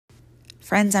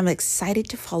Friends, I'm excited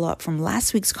to follow up from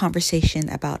last week's conversation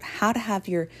about how to have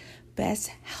your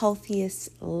best,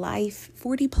 healthiest life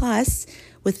 40 plus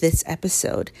with this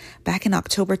episode. Back in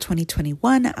October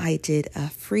 2021, I did a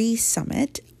free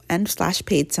summit and /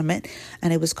 paid summit,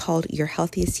 and it was called Your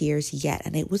Healthiest Years Yet,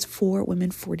 and it was for women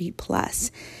 40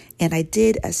 plus. And I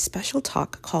did a special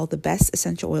talk called The Best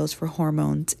Essential Oils for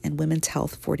Hormones and Women's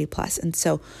Health 40 plus. And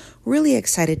so really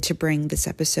excited to bring this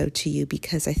episode to you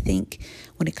because I think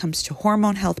when it comes to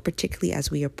hormone health, particularly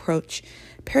as we approach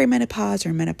perimenopause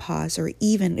or menopause, or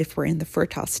even if we're in the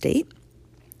fertile state,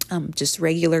 just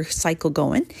regular cycle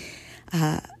going,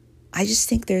 I just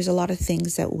think there's a lot of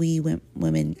things that we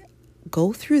women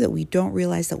go through that we don't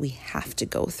realize that we have to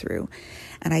go through.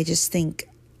 And I just think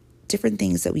different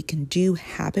things that we can do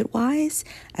habit-wise,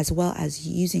 as well as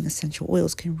using essential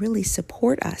oils, can really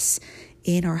support us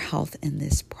in our health in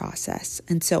this process.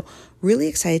 And so really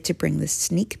excited to bring this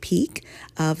sneak peek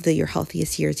of the Your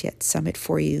Healthiest Years Yet Summit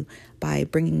for you by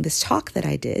bringing this talk that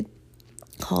I did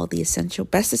called the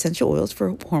Best Essential Oils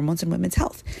for Hormones and Women's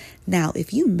Health. Now,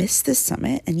 if you missed this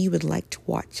summit and you would like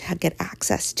to get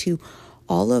access to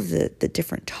all of the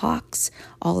different talks,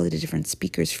 all of the different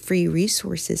speakers' free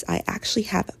resources, I actually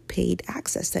have paid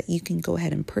access that you can go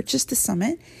ahead and purchase the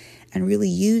summit and really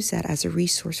use that as a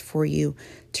resource for you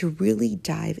to really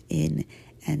dive in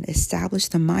and establish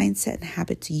the mindset and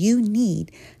habits you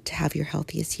need to have your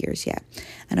healthiest years yet.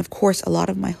 And of course, a lot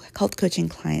of my health coaching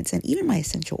clients and even my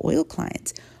essential oil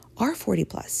clients are 40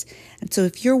 plus. And so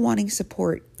if you're wanting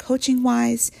support coaching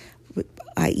wise,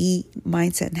 i.e.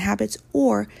 mindset and habits,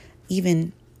 or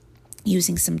even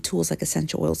using some tools like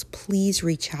essential oils, please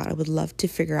reach out. I would love to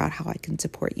figure out how I can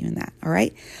support you in that. All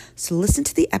right. So listen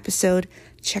to the episode,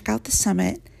 check out the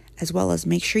summit, as well as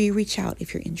make sure you reach out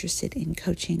if you're interested in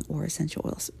coaching or essential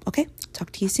oils. Okay.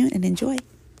 Talk to you soon and enjoy.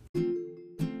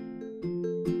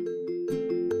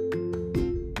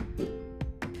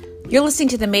 You're listening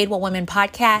to the Madewell Women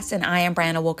podcast, and I am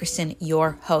Brianna Wilkerson,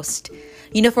 your host.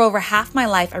 You know, for over half my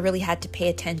life, I really had to pay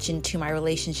attention to my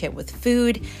relationship with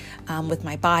food, with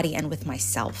my body, and with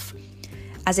myself.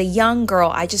 As a young girl,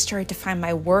 I just started to find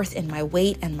my worth in my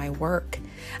weight and my work.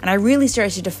 And I really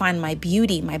started to define my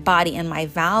beauty, my body, and my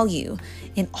value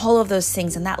in all of those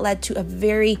things. And that led to a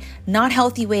very not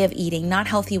healthy way of eating, not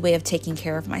healthy way of taking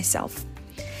care of myself.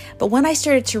 But when I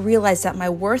started to realize that my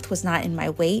worth was not in my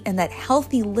weight and that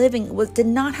healthy living did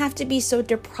not have to be so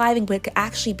depriving, but it could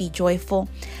actually be joyful,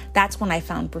 that's when I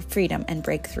found freedom and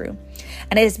breakthrough.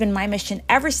 And it has been my mission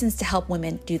ever since to help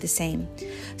women do the same.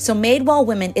 So Madewell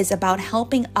Women is about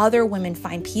helping other women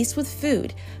find peace with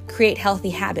food, create healthy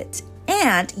habits,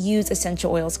 and use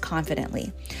essential oils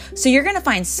confidently. So you're going to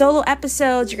find solo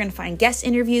episodes, you're going to find guest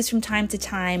interviews from time to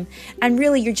time, and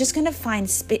really you're just going to find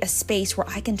a space where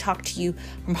I can talk to you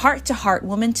from heart to heart,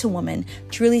 woman to woman,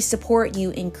 to really support you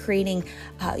in creating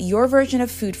your version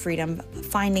of food freedom,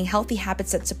 finding healthy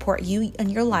habits that support you in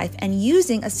your life, and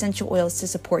using essential oils to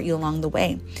support you along the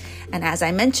way. And as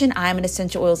I mentioned, I'm an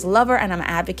essential oils lover and I'm an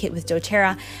advocate with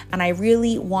doTERRA, and I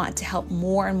really want to help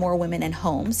more and more women and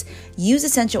homes use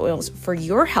essential oils for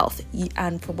your health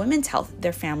and for women's health,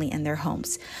 their family, and their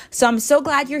homes. So I'm so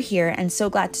glad you're here and so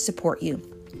glad to support you.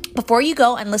 Before you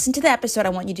go and listen to the episode, I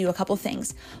want you to do a couple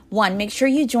things. One, make sure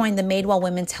you join the Madewell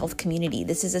Women's Health community.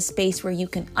 This is a space where you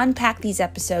can unpack these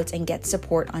episodes and get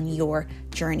support on your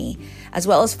journey, as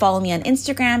well as follow me on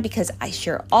Instagram because I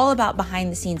share all about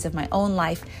behind the scenes of my own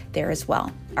life there as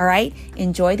well. All right,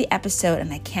 enjoy the episode,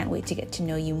 and I can't wait to get to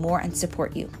know you more and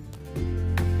support you.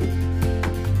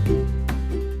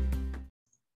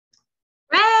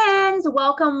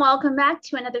 Welcome back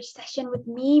to another session with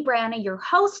me, Brianna, your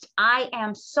host. I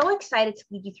am so excited to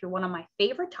lead you through one of my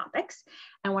favorite topics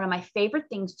and one of my favorite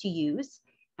things to use,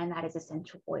 and that is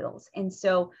essential oils. And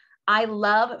so I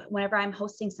love whenever I'm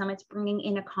hosting summits, bringing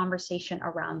in a conversation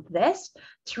around this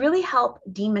to really help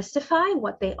demystify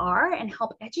what they are and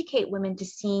help educate women to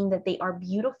seeing that they are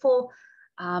beautiful,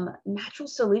 natural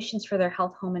solutions for their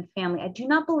health, home, and family. I do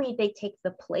not believe they take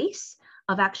the place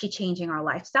of actually changing our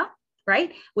lifestyle,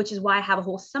 right? Which is why I have a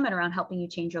whole summit around helping you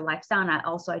change your lifestyle. And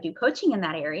I do coaching in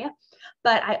that area,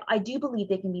 but I do believe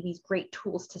they can be these great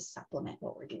tools to supplement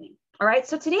what we're doing. All right.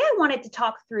 So today I wanted to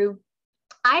talk through,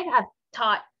 I have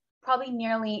taught probably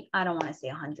nearly, I don't want to say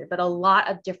 100, but a lot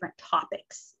of different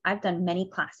topics. I've done many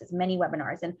classes, many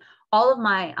webinars, and all of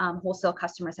my wholesale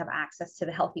customers have access to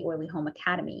the Healthy Oily Home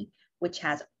Academy, which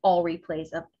has all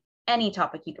replays of any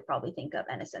topic you could probably think of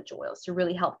and essential oils to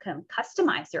really help them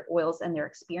customize their oils and their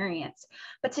experience.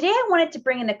 But today I wanted to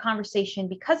bring in the conversation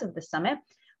because of the summit,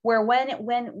 where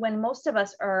when most of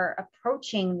us are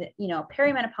approaching the,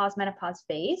 perimenopause, menopause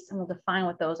phase, and we'll define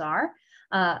what those are,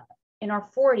 in our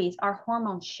 40s, our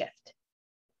hormones shift.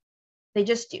 They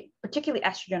just do, particularly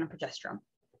estrogen and progesterone.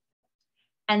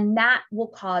 And that will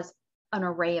cause an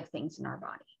array of things in our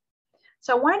body.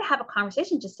 So I wanted to have a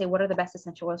conversation, just say, what are the best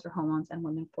essential oils for hormones and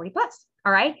women 40 plus?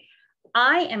 All right.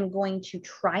 I am going to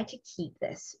try to keep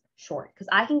this short because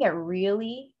I can get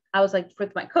really, I was like,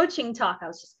 with my coaching talk, I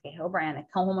was just, okay, oh, Brian, I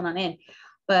come home on in,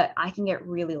 but I can get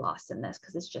really lost in this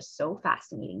because it's just so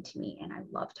fascinating to me and I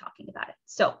love talking about it.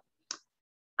 So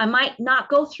I might not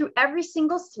go through every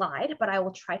single slide, but I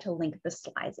will try to link the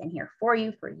slides in here for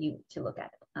you to look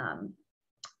at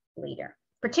later.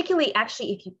 Particularly,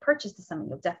 actually, if you purchase the summit,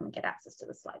 you'll definitely get access to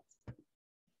the slides.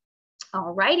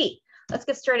 All righty, let's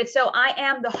get started. So I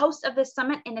am the host of this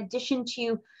summit, in addition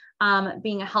to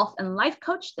being a health and life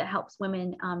coach that helps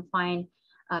women find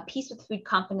peace with food,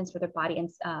 confidence with their body, and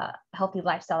healthy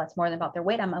lifestyle that's more than about their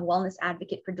weight. I'm a wellness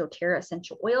advocate for doTERRA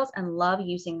essential oils and love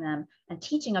using them and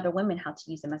teaching other women how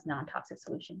to use them as non-toxic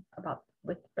solution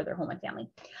for their home and family.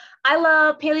 I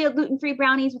love paleo gluten-free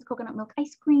brownies with coconut milk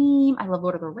ice cream. I love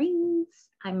Lord of the Rings.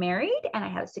 I'm married and I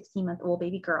have a 16-month-old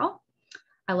baby girl.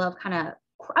 I love kind of,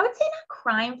 I would say not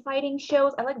crime fighting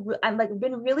shows. I'm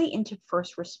been really into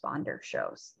first responder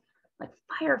shows, like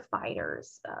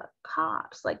firefighters,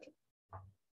 cops, like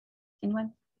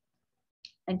anyone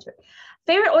into it.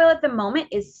 Favorite oil at the moment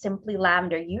is simply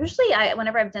lavender. Usually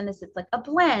whenever I've done this, it's like a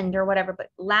blend or whatever, but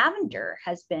lavender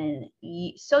has been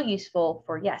so useful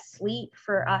for, yes, sleep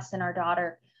for us and our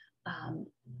daughter,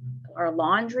 our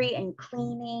laundry and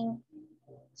cleaning,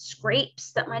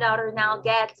 scrapes that my daughter now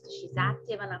gets because she's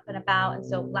active and up and about. And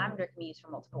so lavender can be used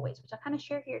for multiple ways, which I kind of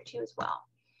share here too as well.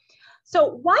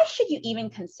 So why should you even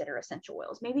consider essential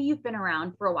oils? Maybe you've been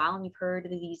around for a while and you've heard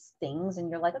of these things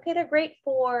and you're like, okay, they're great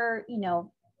for, I don't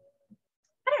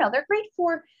know, they're great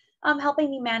for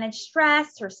helping you manage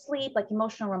stress or sleep, like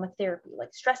emotional aromatherapy,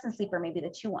 like stress and sleep are maybe the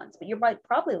two ones, but you're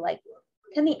probably like,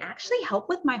 can they actually help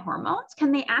with my hormones?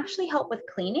 Can they actually help with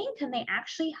cleaning? Can they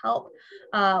actually help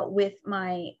with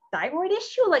my thyroid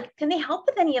issue? Like, can they help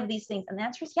with any of these things? And the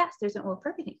answer is yes, there's an oil for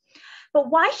everything. But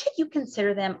why should you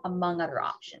consider them among other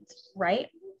options, right?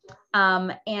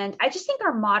 And I just think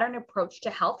our modern approach to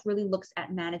health really looks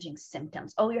at managing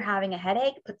symptoms. Oh, you're having a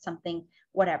headache, put something,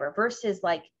 whatever, versus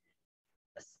like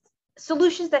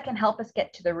solutions that can help us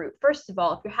get to the root. First of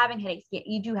all, if you're having headaches,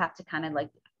 you do have to kind of like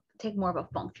take more of a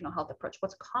functional health approach.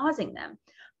 What's causing them?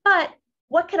 But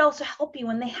what could also help you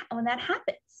when that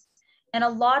happens? And a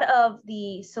lot of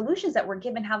the solutions that we're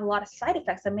given have a lot of side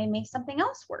effects that may make something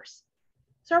else worse.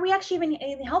 So are we actually even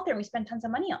any healthier? We spend tons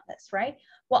of money on this, right?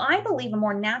 Well, I believe a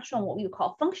more natural, what we would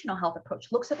call functional health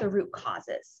approach, looks at the root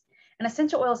causes. And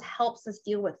essential oils helps us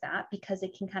deal with that because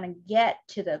it can kind of get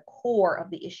to the core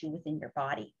of the issue within your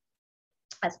body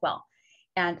as well.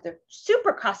 And they're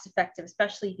super cost effective,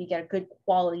 especially if you get a good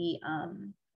quality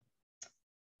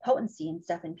potency and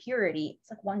stuff and purity.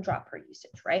 It's like 1 drop per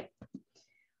usage, right?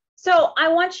 So I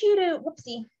want you to,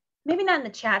 maybe not in the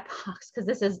chat box because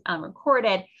this is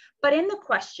recorded, but in the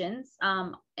questions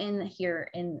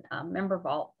in Member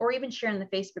Vault, or even share in the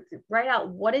Facebook group, write out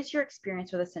what is your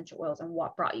experience with essential oils and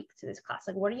what brought you to this class?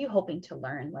 Like, what are you hoping to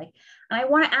learn? Like, and I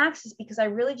want to ask this because I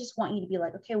really just want you to be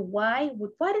like, okay, why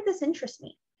did this interest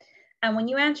me? And when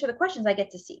you answer the questions, I get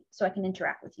to see, so I can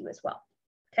interact with you as well,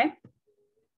 okay?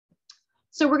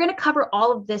 So we're gonna cover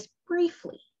all of this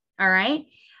briefly, all right?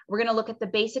 We're gonna look at the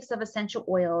basics of essential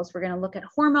oils. We're gonna look at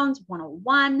hormones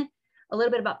 101, a little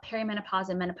bit about perimenopause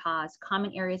and menopause,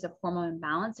 common areas of hormone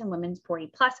imbalance in women's 40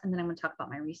 plus, and then I'm gonna talk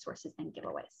about my resources and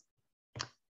giveaways.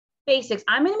 Basics,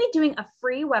 I'm gonna be doing a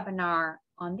free webinar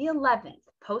on the 11th,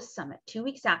 post-summit, 2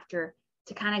 weeks after,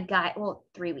 to kind of guide, well,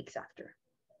 3 weeks after.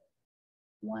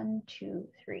 1, 2,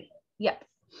 3. Yep.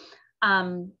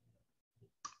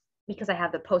 Because I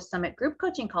have the post-summit group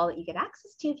coaching call that you get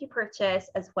access to if you purchase,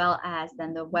 as well as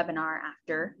then the webinar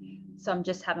after. So I'm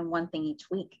just having one thing each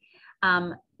week.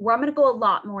 Where I'm going to go a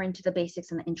lot more into the basics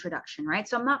and the introduction, right?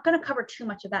 So I'm not going to cover too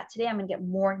much of that today. I'm going to get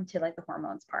more into like the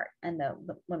hormones part and the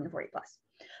women 40 plus.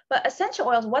 But essential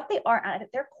oils, what they are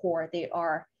at their core, they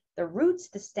are the roots,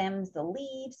 the stems, the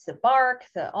leaves, the bark,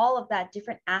 all of that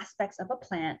different aspects of a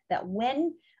plant that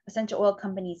when essential oil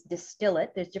companies distill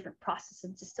it, there's different processes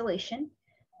of distillation.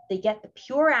 They get the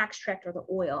pure extract or the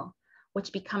oil,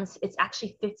 which becomes, it's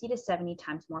actually 50 to 70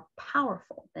 times more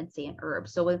powerful than say an herb.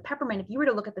 So with peppermint, if you were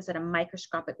to look at this at a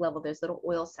microscopic level, there's little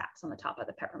oil sacs on the top of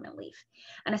the peppermint leaf.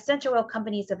 And essential oil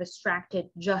companies have extracted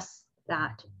just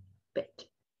that bit.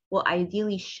 Well,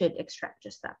 ideally should extract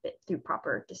just that bit through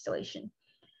proper distillation.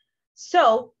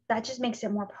 So that just makes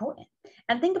it more potent.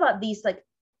 And think about these, like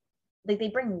like they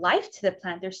bring life to the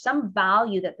plant. There's some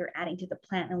value that they're adding to the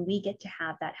plant, and we get to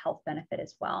have that health benefit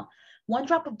as well. 1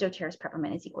 drop of doTERRA's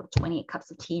peppermint is equal to 28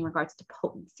 cups of tea in regards to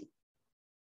potency.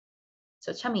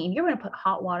 So tell me, if you're going to put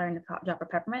hot water in a drop of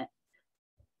peppermint,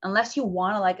 unless you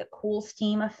want to like a cool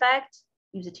steam effect,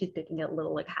 use a toothpick and get a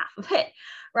little, like half of it,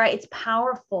 right? It's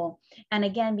powerful. And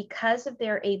again, because of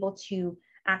they're able to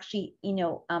actually,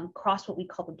 cross what we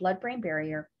call the blood-brain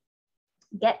barrier,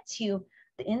 get to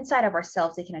the inside of our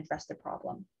cells, they can address the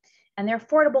problem. And they're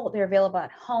affordable, they're available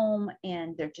at home,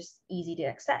 and they're just easy to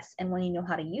access. And when you know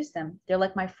how to use them, they're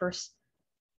like my first,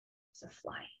 it's a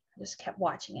fly. I just kept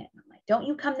watching it. I'm like, don't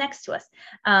you come next to us.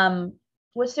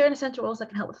 Which there are essential oils that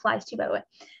can help with flies too, by the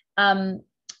way.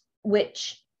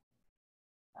 Which,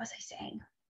 what was I saying?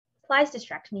 Flies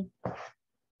distract me.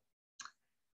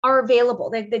 Are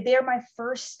available. They're my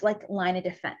first like line of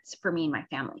defense for me and my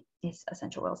family is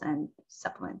essential oils and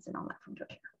supplements and all that from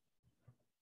doTERRA.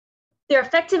 They're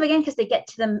effective again because they get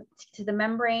to the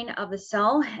membrane of the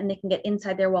cell and they can get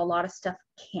inside there while a lot of stuff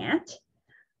can't.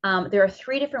 There are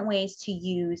 3 different ways to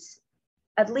use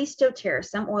at least doTERRA.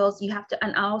 Some oils you have to,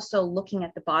 and also looking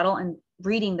at the bottle and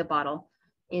reading the bottle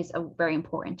is very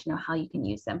important to know how you can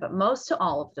use them. But most to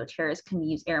all of doTERRA's can be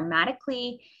used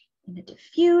aromatically, in a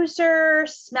diffuser,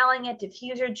 smelling it,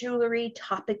 diffuser jewelry,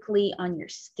 topically on your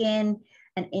skin,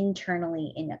 and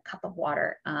internally in a cup of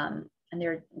water. And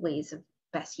there are ways of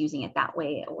best using it that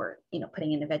way, or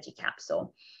putting in a veggie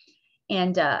capsule.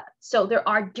 And so there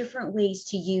are different ways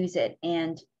to use it,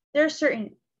 and there are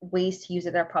certain ways to use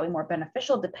it that are probably more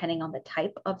beneficial depending on the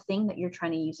type of thing that you're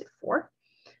trying to use it for.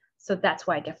 So that's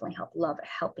why I definitely love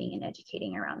helping and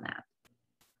educating around that.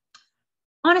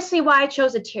 Honestly, why I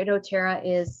chose doTERRA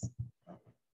is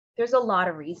there's a lot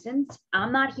of reasons.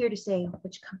 I'm not here to say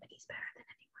which company is better than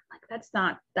anyone. Like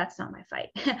that's not my fight.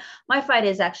 My fight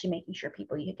is actually making sure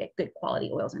people you get good quality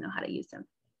oils and know how to use them.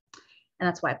 And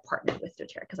that's why I partnered with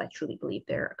doTERRA, because I truly believe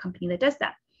they're a company that does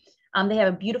that. They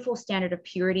have a beautiful standard of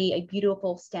purity, a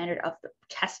beautiful standard of the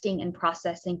testing and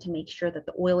processing to make sure that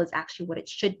the oil is actually what it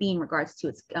should be in regards to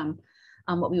its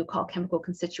what we would call chemical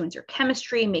constituents or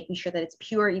chemistry, making sure that it's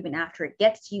pure even after it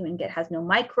gets to you and has no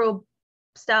microbe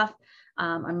stuff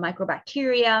or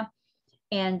microbacteria.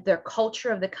 And their culture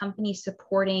of the company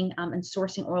supporting and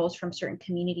sourcing oils from certain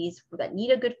communities that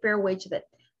need a good fair wage, that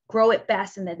grow it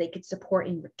best and that they could support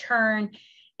in return.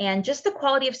 And just the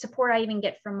quality of support I even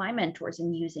get from my mentors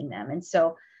in using them. And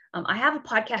so I have a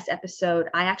podcast episode.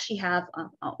 I actually have an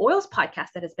oils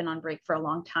podcast that has been on break for a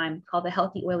long time called the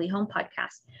Healthy Oily Home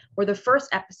Podcast, where the first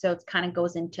episodes kind of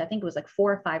goes into, I think it was like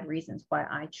 4 or 5 reasons why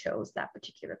I chose that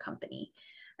particular company.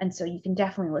 And so you can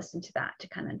definitely listen to that to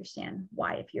kind of understand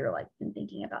why, if you're like been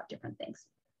thinking about different things.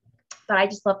 But I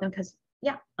just love them because,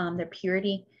 their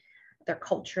purity, their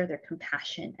culture, their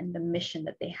compassion, and the mission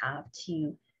that they have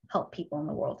to help people in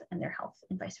the world and their health,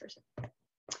 and vice versa.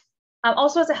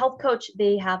 Also, as a health coach,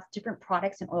 they have different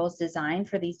products and oils designed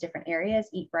for these different areas: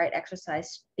 eat right,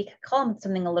 exercise. They call them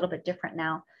something a little bit different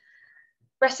now.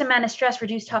 Rest and manage stress,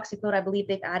 reduce toxic load. I believe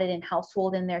they've added in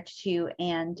household in there too.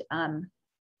 And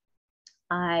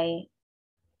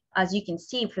as you can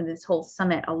see from this whole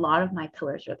summit, a lot of my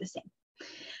pillars are the same.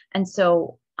 And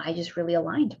so I just really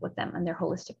aligned with them and their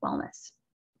holistic wellness.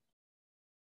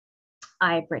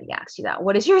 I've already asked you that.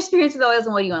 What is your experience with oils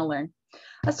and what do you want to learn?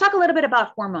 Let's talk a little bit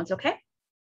about hormones, okay?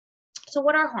 So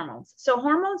what are hormones? So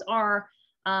hormones are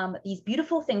these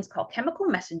beautiful things called chemical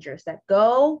messengers that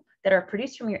are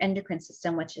produced from your endocrine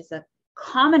system, which is a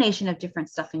combination of different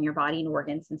stuff in your body and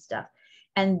organs and stuff.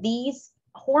 And these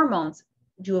hormones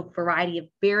do a variety of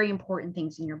very important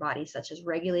things in your body, such as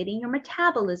regulating your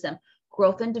metabolism,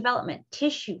 growth and development,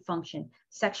 tissue function,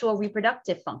 sexual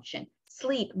reproductive function,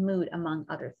 sleep, mood, among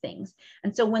other things.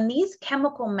 And so when these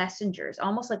chemical messengers,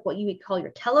 almost like what you would call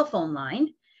your telephone line,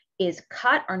 is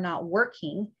cut or not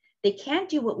working, they can't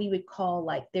do what we would call,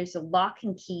 like, there's a lock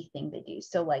and key thing they do.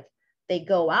 So like they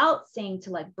go out saying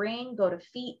to like brain, go to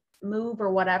feet, move or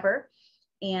whatever.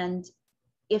 And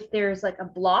if there's like a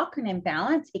block and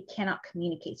imbalance, it cannot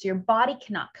communicate. So your body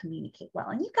cannot communicate well.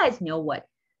 And you guys know what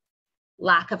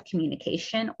lack of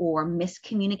communication or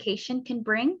miscommunication can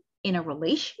bring in a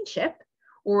relationship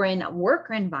or in a work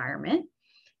environment.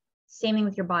 Same thing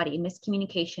with your body.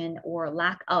 Miscommunication or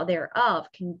lack thereof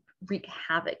can wreak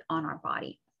havoc on our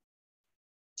body.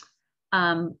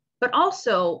 But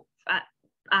also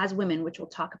as women, which we'll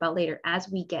talk about later, as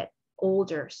we get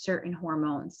older, certain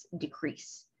hormones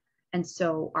decrease. And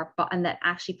so and that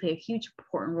actually play a huge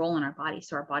important role in our body.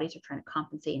 So our bodies are trying to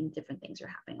compensate and different things are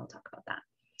happening. We'll talk about that.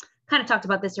 Kind of talked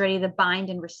about this already, the bind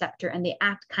and receptor, and they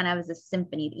act kind of as a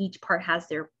symphony. Each part has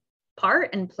their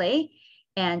part and play.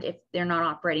 And if they're not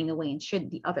operating the way it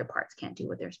should, the other parts can't do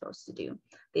what they're supposed to do.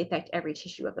 They affect every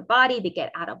tissue of the body. They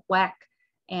get out of whack,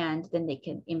 and then they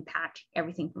can impact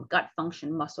everything from gut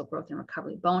function, muscle growth and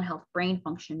recovery, bone health, brain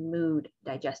function, mood,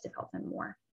 digestive health, and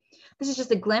more. This is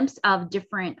just a glimpse of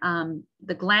different,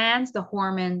 the glands, the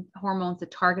hormones, the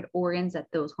target organs that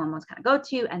those hormones kind of go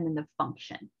to, and then the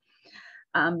function.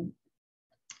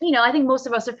 I think most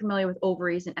of us are familiar with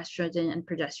ovaries and estrogen and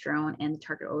progesterone, and the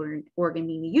target organ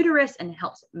being the uterus, and it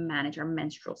helps manage our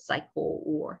menstrual cycle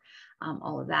or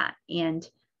all of that.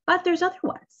 But there's other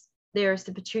ones. There's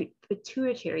the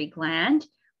pituitary gland,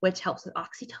 which helps with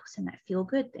oxytocin, that feel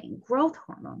good thing, growth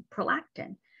hormone,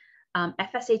 prolactin.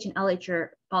 FSH and LH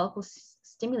are follicle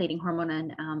stimulating hormone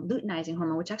and luteinizing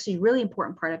hormone, which is actually a really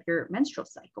important part of your menstrual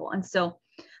cycle. And so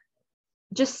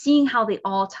just seeing how they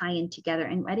all tie in together.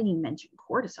 And I didn't even mention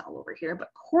cortisol over here, but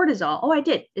cortisol, I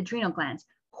did, adrenal glands.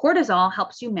 Cortisol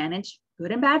helps you manage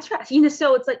good and bad stress.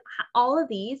 So it's like all of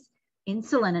these,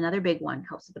 insulin, another big one,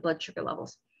 helps with the blood sugar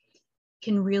levels,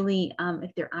 can really,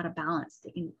 if they're out of balance,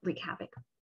 they can wreak havoc.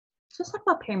 So let's talk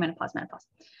about perimenopause, menopause.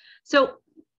 So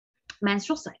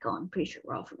menstrual cycle, I'm pretty sure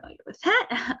we're all familiar with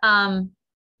that.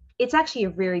 It's actually a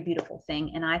very beautiful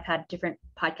thing. And I've had different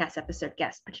podcast episode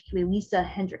guests, particularly Lisa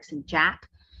Hendrickson Jack,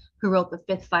 who wrote The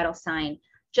Fifth Vital Sign,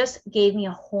 just gave me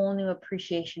a whole new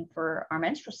appreciation for our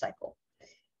menstrual cycle.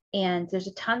 And there's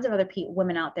a tons of other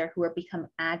women out there who are become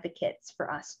advocates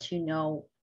for us to know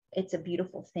it's a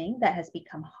beautiful thing that has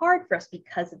become hard for us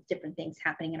because of different things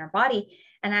happening in our body,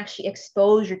 and actually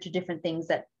exposure to different things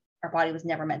that our body was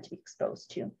never meant to be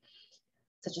exposed to,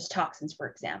 such as toxins, for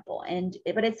example.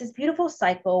 But it's this beautiful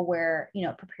cycle where,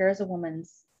 it prepares a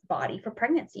woman's body for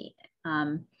pregnancy.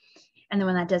 And then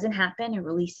when that doesn't happen, it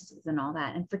releases and all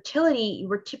that. And fertility,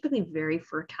 we're typically very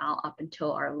fertile up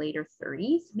until our later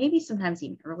 30s, maybe sometimes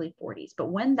even early 40s. But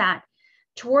when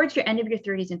towards your end of your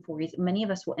 30s and 40s, many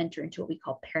of us will enter into what we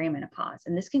call perimenopause.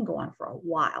 And this can go on for a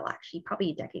while, actually,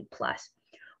 probably a decade plus,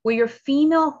 where your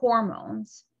female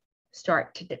hormones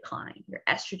start to decline. Your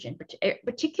estrogen,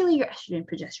 particularly your estrogen,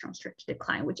 progesterone, start to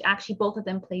decline, which actually both of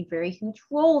them play very huge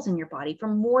roles in your body for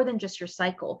more than just your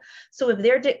cycle. So if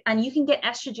they're, and you can get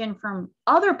estrogen from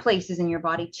other places in your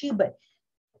body too, but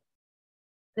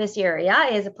this area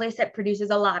is a place that produces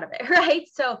a lot of it, right?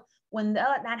 So when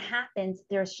that happens,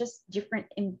 there's just different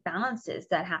imbalances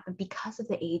that happen because of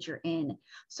the age you're in.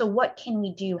 So what can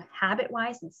we do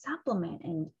habit-wise and supplement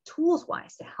and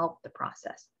tools-wise to help the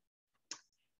process?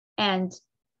 And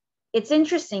it's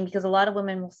interesting because a lot of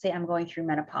women will say, I'm going through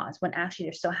menopause, when actually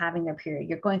they're still having their period.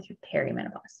 You're going through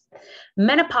perimenopause.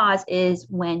 Menopause is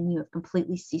when you have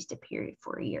completely ceased a period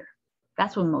for a year.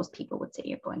 That's when most people would say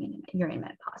you're in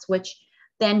menopause, which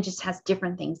then just has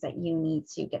different things that you need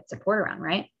to get support around,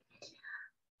 right?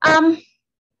 I'm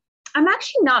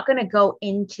actually not going to go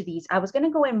into these. I was going to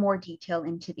go in more detail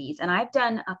into these, and I've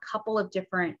done a couple of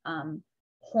different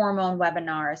hormone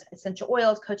webinars, essential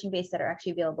oils, coaching base, that are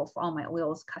actually available for all my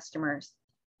oils customers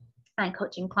and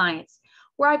coaching clients,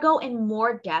 where I go in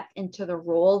more depth into the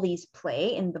role these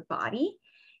play in the body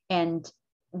and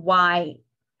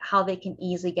how they can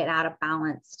easily get out of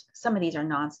balance. Some of these are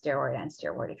non-steroid and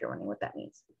steroid, if you're wondering what that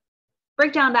means.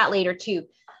 Break down that later too.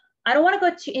 I don't want to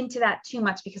go into that too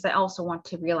much because I also want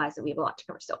to realize that we have a lot to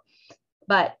cover still.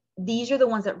 But these are the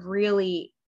ones that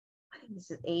really, I think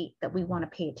this is 8 that we want to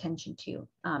pay attention to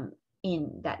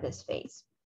in this phase.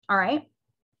 All right.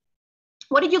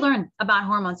 What did you learn about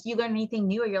hormones? Did you learn anything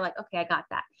new, or you're like, okay, I got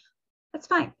that? That's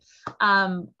fine.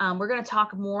 We're going to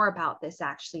talk more about this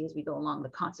actually as we go along, the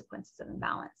consequences of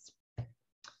imbalance.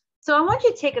 So I want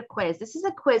you to take a quiz. This is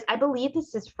a quiz. I believe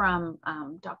this is from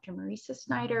Dr. Marisa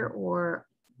Snyder or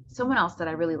someone else that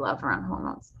I really love around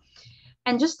hormones.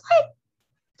 And just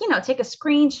take a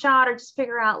screenshot or just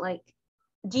figure out,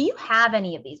 do you have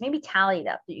any of these? Maybe tally it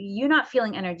up. Are you not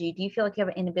feeling energy? Do you feel like you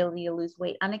have an inability to lose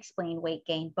weight, unexplained weight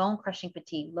gain, bone crushing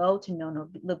fatigue, low to no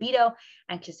libido,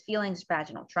 anxious feelings,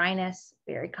 vaginal dryness,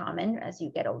 very common as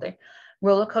you get older,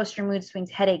 roller coaster mood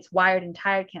swings, headaches, wired and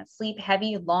tired, can't sleep,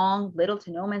 heavy, long, little to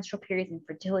no menstrual periods,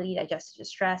 infertility, digestive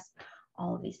distress,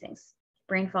 all of these things,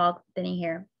 brain fog, thinning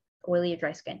hair, oily or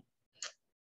dry skin?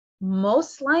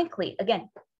 Most likely, again,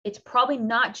 it's probably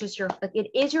not just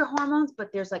it is your hormones,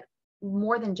 but there's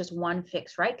more than just one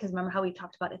fix, right? Because remember how we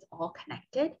talked about it's all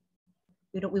connected.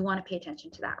 We want to pay attention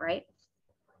to that, right?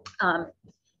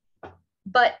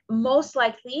 But most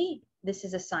likely this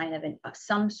is a sign of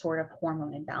some sort of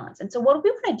hormone imbalance. And so what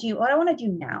I want to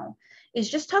do now is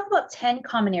just talk about 10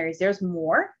 common areas. There's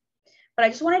more, but I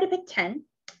just wanted to pick 10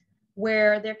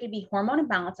 where there could be hormone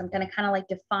imbalance. I'm going to kind of like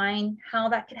define how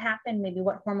that could happen, maybe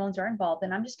what hormones are involved.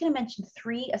 And I'm just going to mention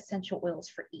 3 essential oils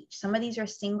for each. Some of these are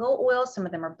single oils. Some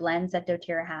of them are blends that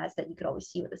doTERRA has that you could always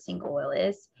see what the single oil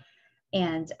is,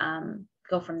 and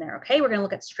go from there. Okay, we're going to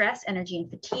look at stress, energy,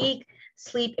 and fatigue,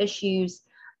 sleep issues,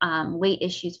 weight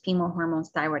issues, female hormones,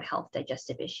 thyroid health,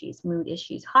 digestive issues, mood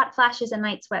issues, hot flashes and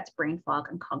night sweats, brain fog,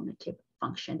 and cognitive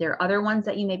function. There are other ones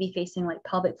that you may be facing, like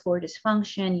pelvic floor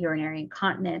dysfunction, urinary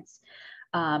incontinence,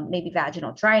 maybe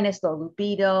vaginal dryness, low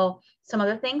libido, some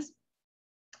other things.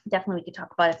 Definitely we could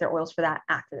talk about if there are oils for that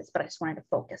after this, but I just wanted to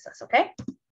focus us, okay?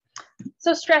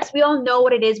 So stress, we all know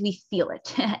what it is. We feel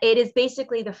it. It is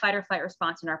basically the fight or flight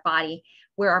response in our body,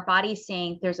 where our body is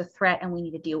saying there's a threat and we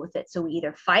need to deal with it. So we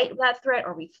either fight that threat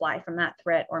or we fly from that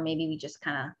threat, or maybe we just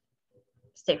kind of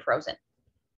stay frozen,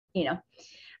 you know.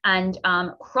 And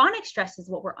chronic stress is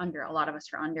what we're under. A lot of us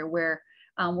are under, where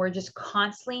we're just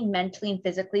constantly mentally and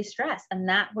physically stressed. And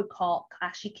that would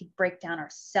actually could break down our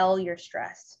cellular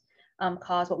stress,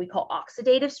 cause what we call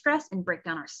oxidative stress, and break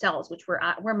down our cells, which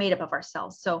we're made up of our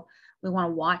cells. So we want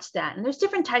to watch that. And there's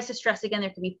different types of stress. Again, there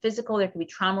could be physical, there could be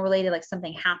trauma related, like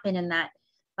something happened in that,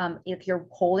 if you're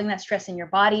holding that stress in your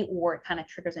body, or it kind of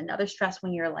triggers another stress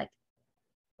when you're like,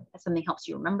 something helps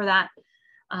you remember that,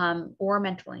 or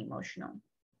mental and emotional.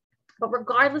 But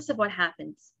regardless of what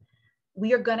happens,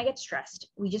 we are going to get stressed.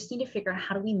 We just need to figure out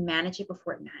how do we manage it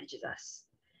before it manages us.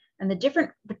 And the different,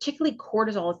 particularly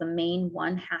cortisol is the main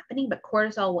one happening, but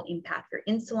cortisol will impact your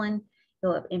insulin, it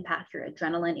will impact your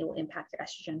adrenaline, it will impact your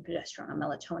estrogen, progesterone, and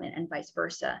melatonin, and vice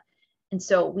versa. And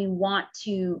so we want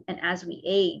to, and as we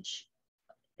age,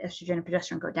 estrogen and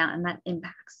progesterone go down, and that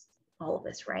impacts all of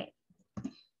this, right?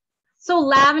 So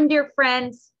lavender,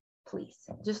 friends, please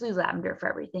just use lavender for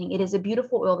everything. It is a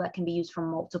beautiful oil that can be used for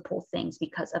multiple things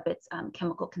because of its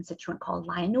chemical constituent called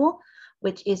linalool,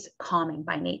 which is calming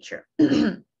by nature.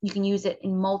 You can use it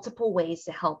in multiple ways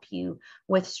to help you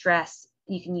with stress.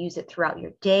 You can use it throughout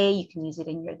your day. You can use it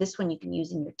in this one you can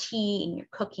use in your tea, in your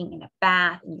cooking, in a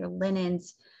bath, in your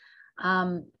linens,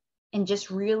 and just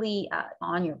really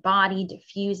on your body,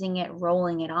 diffusing it,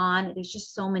 rolling it on. There's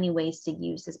just so many ways to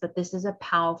use this, but this is a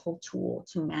powerful tool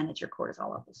to manage your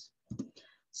cortisol levels.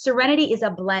 Serenity is a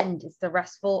blend. It's the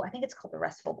restful, I think it's called the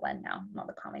restful blend now, not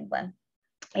the calming blend.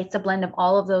 It's a blend of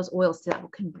all of those oils that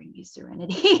can bring you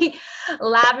serenity.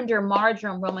 Lavender,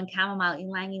 marjoram, Roman chamomile,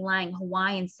 ylang ylang,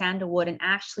 Hawaiian sandalwood, and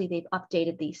actually they've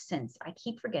updated these since. I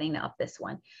keep forgetting to up this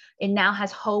one. It now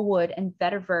has hoe wood and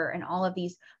vetiver and all of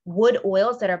these wood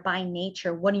oils that are by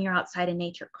nature, when you're outside in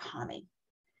nature, calming.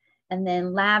 And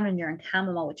then lavender and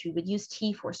chamomile, which we would use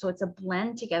tea for. So it's a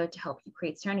blend together to help you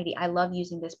create serenity. I love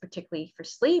using this particularly for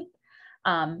sleep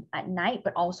at night,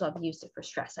 but also I've used it for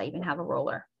stress. I even have a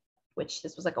roller, which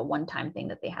this was like a one-time thing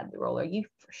that they had the roller.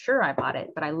 For sure I bought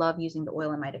it, but I love using the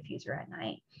oil in my diffuser at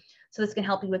night. So this can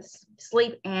help you with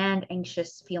sleep and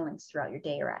anxious feelings throughout your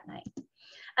day or at night.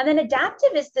 And then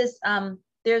adaptive is this,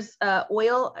 there's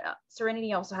oil,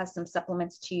 Serenity also has some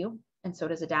supplements too, and so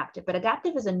does adaptive. But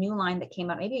adaptive is a new line that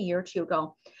came out maybe a year or two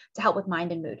ago to help with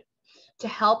mind and mood, to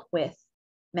help with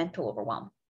mental overwhelm.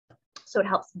 So it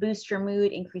helps boost your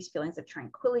mood, increase feelings of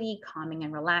tranquility, calming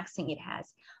and relaxing. It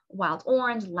has wild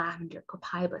orange, lavender,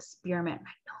 copaiba, spearmint,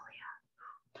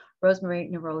 magnolia, rosemary,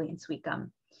 neroli, and sweet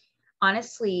gum.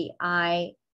 Honestly,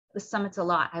 the summits a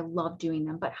lot. I love doing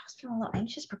them, but I was feeling a little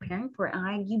anxious preparing for it.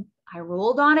 I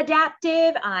rolled on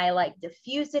adaptive. I like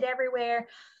diffused it everywhere,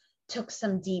 took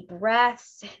some deep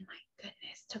breaths, and my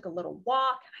goodness, took a little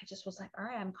walk. And I just was like, all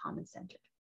right, I'm calm and centered,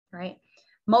 right?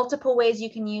 Multiple ways you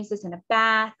can use this in a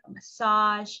bath, a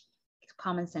massage,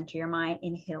 calm and center your mind,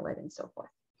 inhale it, and so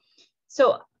forth.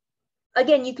 So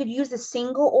again, you could use the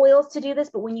single oils to do this,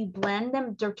 but when you blend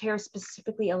them, doTERRA is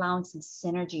specifically allowing some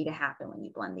synergy to happen when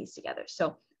you blend these together.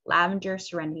 So lavender,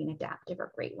 serenity, and adaptive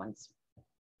are great ones.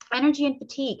 Energy and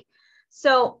fatigue.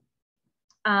 So,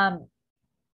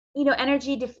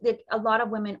 energy, a lot of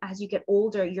women, as you get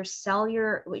older, your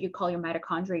cellular, what you call your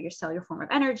mitochondria, your cellular form of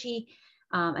energy,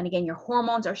 and again, your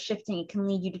hormones are shifting. It can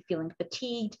lead you to feeling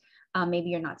fatigued. Maybe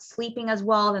you're not sleeping as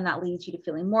well, then that leads you to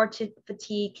feeling more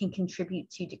fatigue, can contribute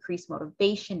to decreased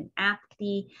motivation and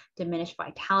apathy, diminished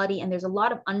vitality. And there's a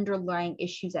lot of underlying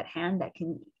issues at hand that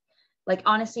can, like,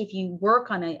 honestly, if you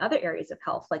work on the other areas of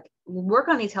health, like work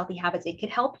on these healthy habits, it could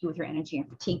help you with your energy and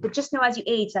fatigue. But just know as you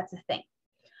age, that's the thing.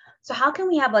 So how can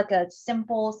we have like some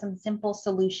simple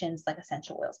solutions like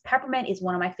essential oils? Peppermint is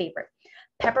one of my favorite.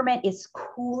 Peppermint is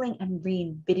cooling and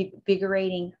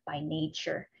reinvigorating by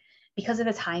nature because of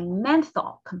its high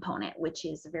menthol component, which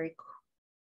is a very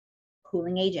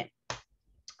cooling agent.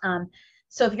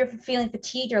 So if you're feeling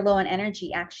fatigued or low on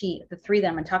energy, actually the three of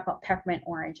them, I'm going to talk about peppermint,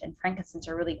 orange, and frankincense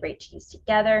are really great to use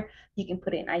together. You can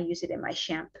put it in, I use it in my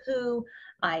shampoo.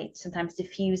 I sometimes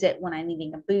diffuse it when I'm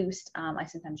needing a boost. I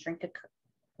sometimes drink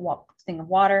a thing of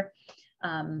water,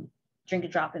 drink a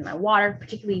drop in my water,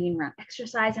 particularly even around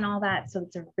exercise and all that. So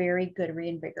it's a very good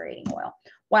reinvigorating oil.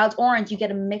 Wild orange, you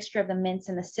get a mixture of the mints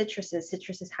and the citruses.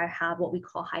 Citruses have what we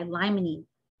call high limonene.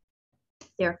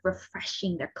 They're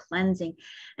refreshing, they're cleansing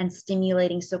and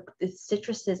stimulating. So the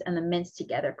citruses and the mints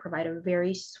together provide a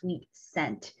very sweet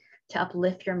scent to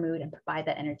uplift your mood and provide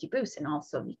that energy boost. And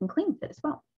also you can clean with it as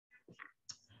well.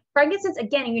 Frankincense,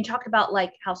 again, you talked about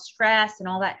like how stress and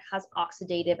all that has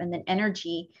oxidative, and then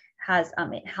energy has,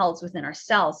 it holds within our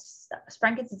cells.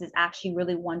 Frankincense is actually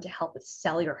really one to help with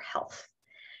cellular health.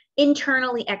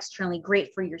 Internally, externally,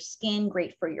 great for your skin,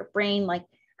 great for your brain. Like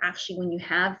actually when you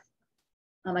have,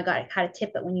 oh my God, I had a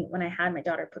tip that when I had my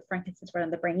daughter put frankincense right on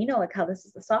the brain, you know, like how this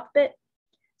is the soft bit,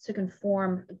 so it can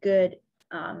form good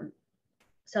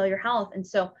cellular health. And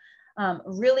so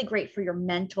really great for your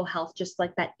mental health, just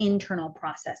like that internal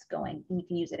process going. And you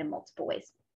can use it in multiple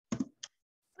ways.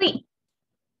 Sleep.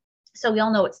 So we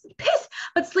all know what sleep is,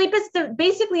 but sleep is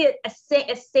basically a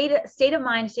state of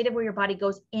mind, a state of where your body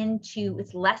goes into,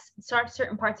 it's less,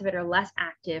 certain parts of it are less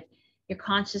active. Your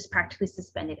conscious practically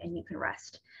suspended and you can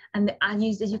rest. And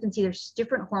as you can see, there's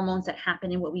different hormones that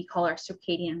happen in what we call our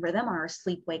circadian rhythm, or our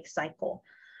sleep-wake cycle.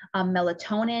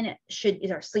 Melatonin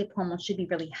is our sleep hormone, should be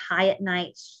really high at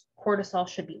night. Cortisol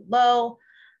should be low.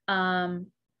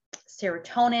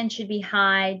 Serotonin should be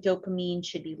high. Dopamine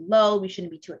should be low. We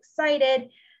shouldn't be too excited.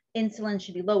 Insulin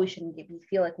should be low. We shouldn't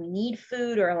feel like we need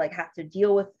food or like have to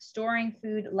deal with storing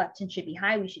food. Leptin should be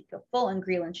high. We should feel full, and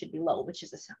ghrelin should be low, which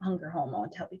is a hunger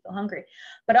hormone to help you feel hungry.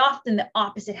 But often the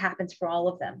opposite happens for all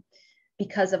of them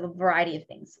because of a variety of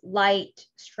things, light,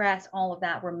 stress, all of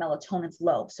that, where melatonin's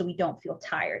low. So we don't feel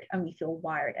tired and we feel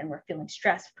wired, and we're feeling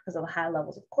stressed because of the high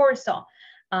levels of cortisol.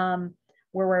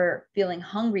 Where we're feeling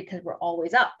hungry because we're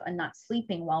always up and not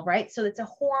sleeping well, right? So it's a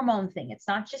hormone thing. It's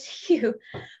not just you,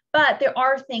 but there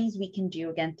are things we can do,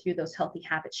 again, through those healthy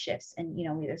habit shifts. And, you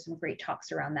know, there's some great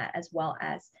talks around that, as well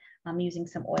as using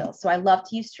some oils. So I love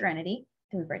to use Serenity. I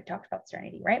think we've already talked about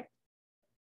Serenity, right?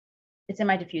 It's in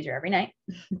my diffuser every night.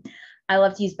 I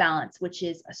love to use Balance, which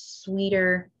is a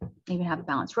sweeter, I even have a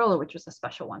Balance roller, which was a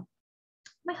special one.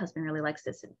 My husband really likes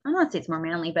this. I don't want to say it's more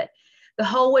manly, but the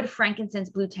whole wood, frankincense,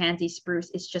 blue tansy,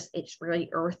 spruce, it's really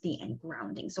earthy and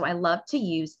grounding. So I love to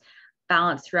use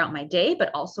Balance throughout my day,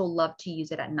 but also love to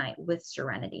use it at night with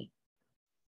Serenity.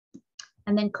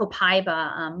 And then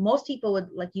Copaiba, most people would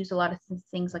like use a lot of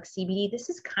things like CBD. This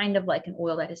is kind of like an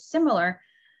oil that is similar,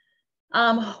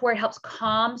 where it helps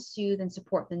calm, soothe, and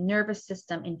support the nervous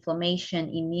system, inflammation,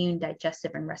 immune,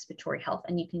 digestive, and respiratory health.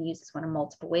 And you can use this one in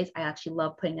multiple ways. I actually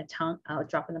love putting a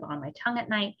drop in the bottom of my tongue at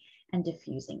night and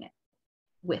diffusing it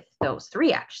with those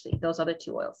three, actually, those other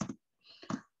two oils.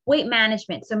 Weight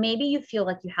management. So maybe you feel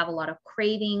like you have a lot of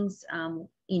cravings,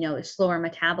 you know, slower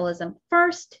metabolism.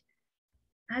 First,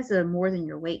 as a more than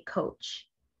your weight coach,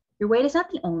 your weight is not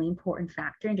the only important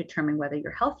factor in determining whether you're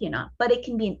healthy or not, but it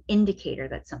can be an indicator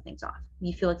that something's off.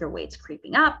 You feel like your weight's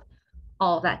creeping up.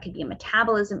 All of that could be a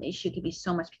metabolism issue. It could be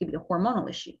so much, it could be a hormonal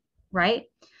issue, right?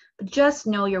 But just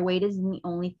know your weight isn't the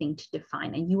only thing to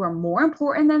define, and you are more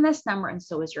important than this number, and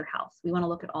so is your health. We want to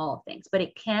look at all things, but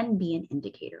it can be an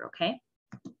indicator, okay?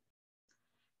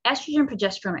 Estrogen,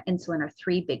 progesterone, and insulin are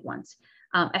three big ones.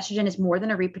 Estrogen is more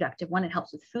than a reproductive one. It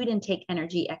helps with food intake,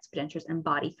 energy expenditures, and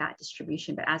body fat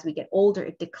distribution. But as we get older,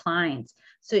 it declines.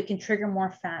 So it can trigger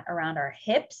more fat around our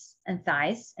hips and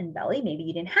thighs and belly. Maybe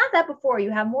you didn't have that before.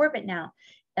 You have more of it now.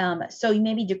 So you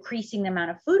may be decreasing the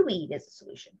amount of food we eat as a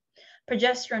solution.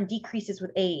 Progesterone decreases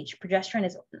with age. Progesterone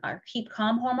is our keep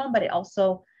calm hormone, but it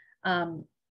also,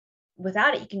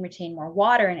 without it, you can retain more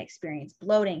water and experience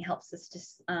bloating. Helps us to,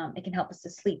 it can help us to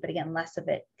sleep, but again, less of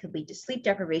it could lead to sleep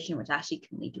deprivation, which actually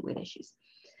can lead to weight issues.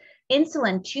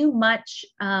 Insulin, too much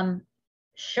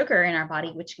sugar in our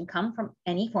body, which can come from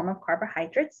any form of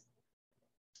carbohydrates,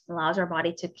 allows our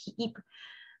body to keep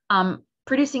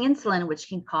producing insulin, which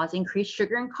can cause increased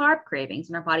sugar and carb cravings,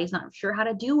 and our body's not sure how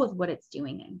to deal with what it's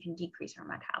doing and can decrease our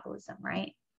metabolism,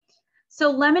 right? So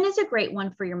lemon is a great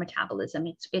one for your metabolism.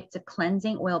 It's a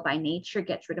cleansing oil by nature,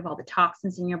 gets rid of all the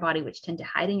toxins in your body, which tend to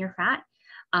hide in your fat,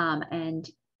 and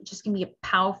it just can be a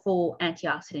powerful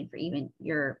antioxidant for even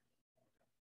your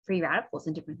free radicals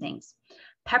and different things.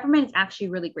 Peppermint is actually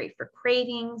really great for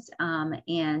cravings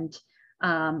and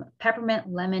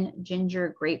Peppermint, lemon,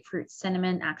 ginger, grapefruit,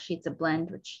 cinnamon. Actually, it's a blend,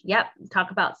 which, yep,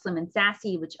 talk about Slim and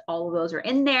Sassy, which all of those are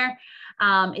in there.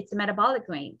 It's a metabolic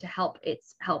grain to help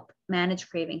manage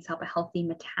cravings, help a healthy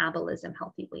metabolism,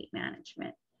 healthy weight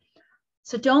management.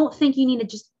 So don't think you need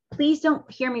to please don't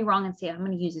hear me wrong and say, I'm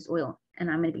going to use this oil and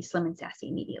I'm going to be slim and sassy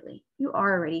immediately. You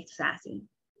are already sassy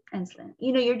and slim.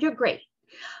 You know, you're great.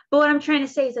 But what I'm trying to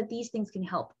say is that these things can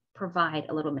help provide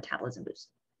a little metabolism boost.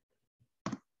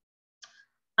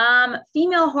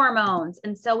 Female hormones.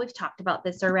 And so we've talked about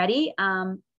this already.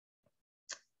 Kind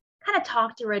of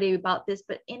talked already about this,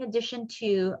 but in addition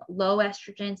to low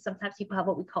estrogen, sometimes people have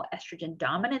what we call estrogen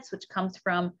dominance, which comes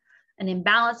from an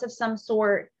imbalance of some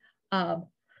sort,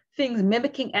 things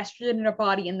mimicking estrogen in our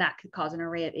body, and that could cause an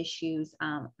array of issues.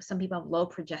 Some people have low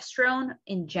progesterone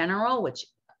in general, which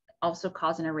also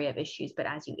cause an array of issues, but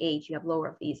as you age, you have lower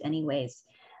of these anyways.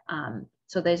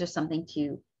 So those are something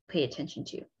to pay attention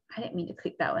to. I didn't mean to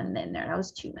click that one in there. That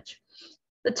was too much.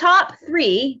 The top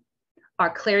 3 are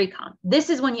Clary-Calm. This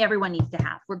is one everyone needs to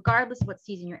have, regardless of what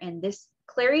season you're in. This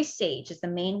Clary Sage is the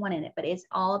main one in it, but it's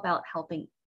all about helping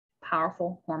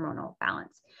powerful hormonal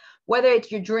balance. Whether it's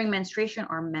during menstruation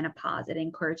or menopause, it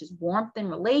encourages warmth in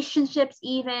relationships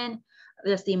even.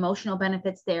 There's the emotional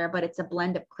benefits there, but it's a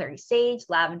blend of Clary Sage,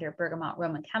 lavender, bergamot,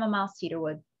 Roman chamomile,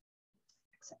 cedarwood,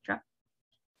 etc.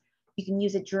 You can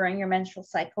use it during your menstrual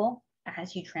cycle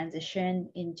as you transition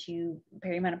into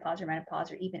perimenopause or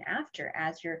menopause, or even after,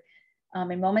 as you're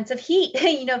in moments of heat,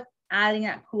 you know, adding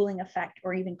that cooling effect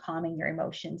or even calming your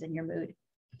emotions and your mood.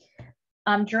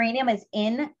 Geranium is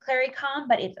in Clary-Calm,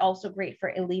 but it's also great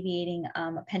for alleviating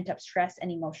pent-up stress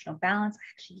and emotional balance. I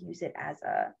actually use it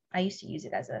I used to use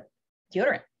it as a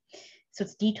deodorant. So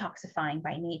it's detoxifying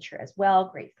by nature as well,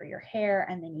 great for your hair.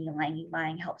 And then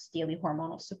ylang-ylang helps daily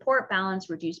hormonal support, balance,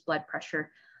 reduce blood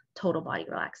pressure, total body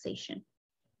relaxation.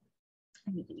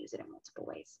 And you can use it in multiple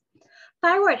ways.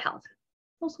 Thyroid health,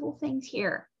 those little things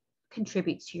here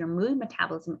contributes to your mood,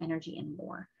 metabolism, energy, and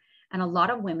more. And a lot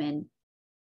of women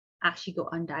actually go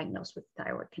undiagnosed with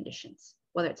thyroid conditions,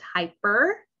 whether it's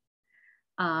hyper,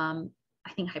 I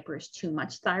think hyper is too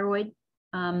much thyroid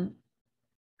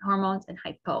hormones, and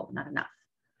hypo, not enough.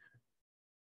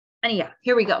 And yeah,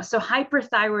 here we go. So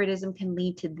hyperthyroidism can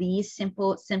lead to these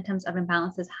simple symptoms of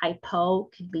imbalances. Hypo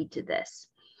could lead to this.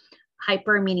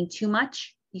 Hyper meaning too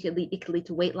much. It could lead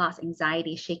to weight loss,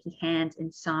 anxiety, shaky hands,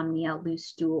 insomnia, loose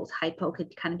stools. Hypo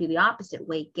could kind of do the opposite: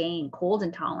 weight gain, cold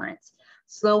intolerance,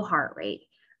 slow heart rate,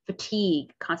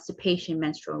 fatigue, constipation,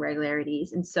 menstrual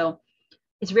irregularities. And so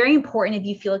it's very important, if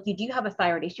you feel like you do have a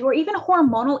thyroid issue or even a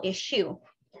hormonal issue.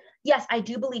 Yes, I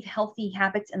do believe healthy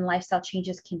habits and lifestyle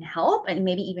changes can help and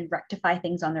maybe even rectify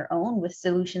things on their own with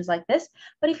solutions like this.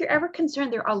 But if you're ever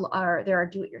concerned, there are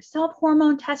do-it-yourself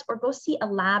hormone tests, or go see a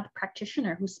lab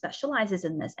practitioner who specializes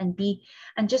in this and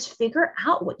just figure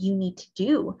out what you need to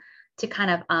do to kind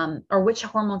of, or which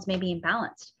hormones may be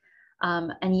imbalanced.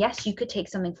 And yes, you could take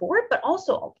something forward, but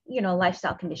also, you know,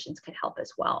 lifestyle conditions could help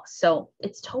as well. So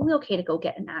it's totally okay to go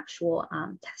get an actual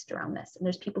test around this. And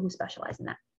there's people who specialize in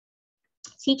that.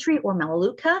 Tea tree or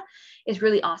Melaleuca is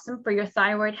really awesome for your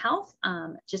thyroid health.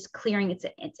 Just clearing, it's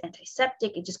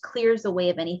antiseptic. It just clears the way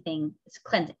of anything. It's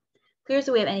cleansing, clears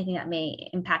the way of anything that may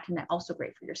impact, and that's also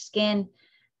great for your skin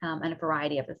and a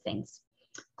variety of other things.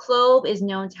 Clove is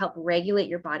known to help regulate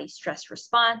your body's stress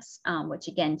response, which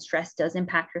again, stress does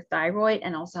impact your thyroid,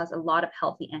 and also has a lot of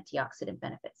healthy antioxidant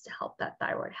benefits to help that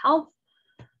thyroid health.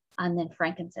 And then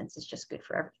frankincense is just good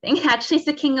for everything. Actually, it's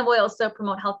the king of oils, so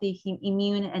promote healthy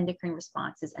immune and endocrine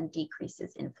responses and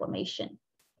decreases inflammation.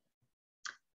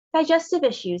 Digestive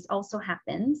issues also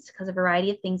happens because a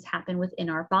variety of things happen within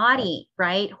our body,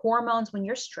 right? Hormones, when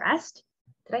you're stressed,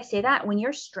 did I say that? When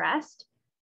you're stressed,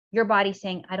 your body's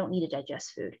saying, I don't need to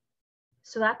digest food.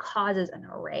 So that causes an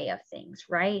array of things,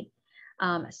 right?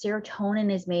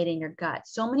 Serotonin is made in your gut.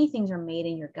 So many things are made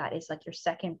in your gut. It's like your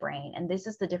second brain. And this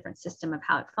is the different system of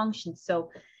how it functions.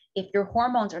 So if your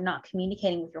hormones are not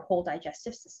communicating with your whole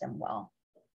digestive system well,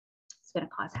 it's going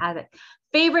to cause havoc.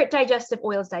 Favorite digestive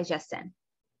oils, Digestin.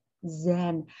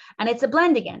 Zen. And it's a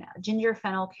blend again: ginger,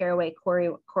 fennel, caraway,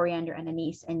 coriander, and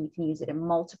anise. And you can use it in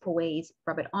multiple ways.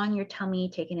 Rub it on your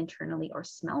tummy, take it internally, or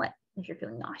smell it if you're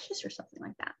feeling nauseous or something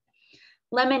like that.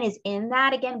 Lemon is in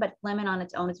that again, but lemon on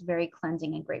its own is very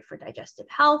cleansing and great for digestive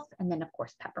health. And then of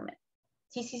course, peppermint.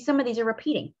 So you see some of these are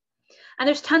repeating. And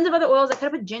there's tons of other oils. I could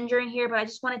have put ginger in here, but I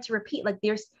just wanted to repeat, like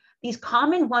there's these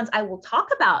common ones I will talk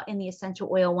about in the Essential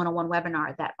Oil 101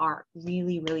 webinar that are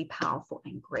really, really powerful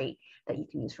and great that you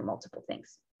can use for multiple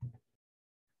things.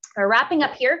 Wrapping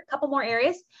up here, a couple more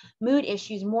areas. Mood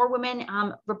issues. More women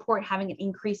report having an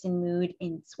increase in mood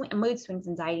swings,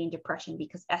 anxiety, and depression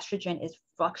because estrogen is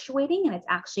fluctuating, and it's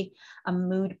actually a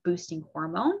mood boosting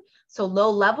hormone. So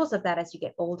low levels of that as you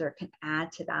get older can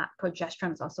add to that.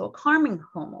 Progesterone is also a calming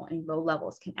hormone, and low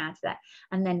levels can add to that.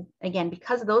 And then again,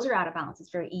 because those are out of balance,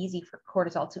 it's very easy for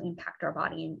cortisol to impact our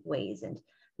body in ways and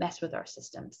mess with our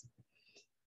systems.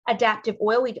 Adaptive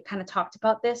oil, we kind of talked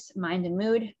about this. Mind and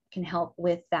mood can help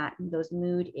with that, those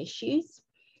mood issues.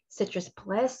 Citrus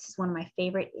Bliss is one of my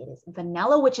favorite. It is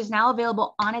vanilla, which is now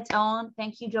available on its own.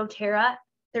 Thank you, doTERRA.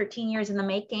 13 years in the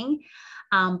making,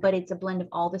 but it's a blend of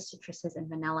all the citruses and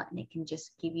vanilla, and it can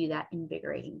just give you that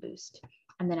invigorating boost.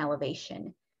 And then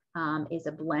Elevation is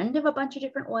a blend of a bunch of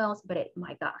different oils, but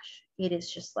my gosh, it is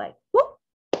just like whoop,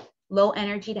 low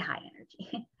energy to high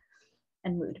energy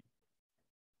and mood.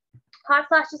 Hot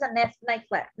flashes and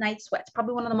night sweats,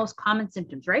 probably one of the most common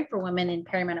symptoms, right, for women in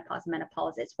perimenopause and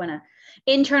menopause. It's when an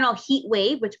internal heat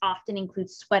wave, which often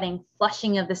includes sweating,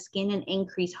 flushing of the skin, and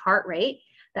increased heart rate,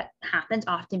 that happens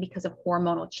often because of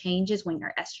hormonal changes when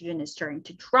your estrogen is starting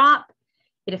to drop.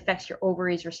 It affects your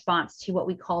ovaries' response to what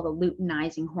we call the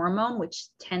luteinizing hormone, which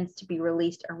tends to be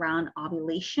released around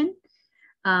ovulation,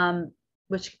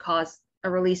 which can cause a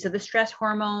release of the stress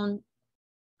hormone,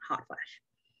 hot flash.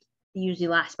 They usually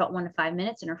last about 1 to 5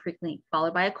 minutes and are frequently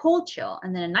followed by a cold chill.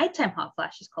 And then a nighttime hot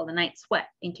flash is called a night sweat,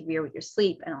 interfere with your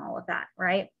sleep and all of that,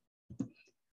 right?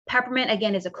 Peppermint,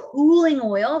 again, is a cooling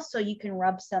oil. So you can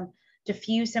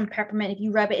diffuse some peppermint. If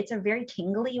you rub it, it's a very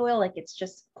tingly oil, like it's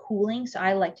just cooling. So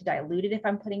I like to dilute it if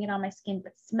I'm putting it on my skin,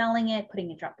 but smelling it, putting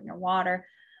a drop in your water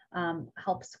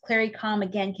helps. Clary Calm,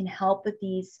 again, can help with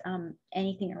these,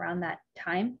 anything around that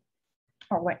time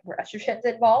or where estrogen is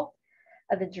involved.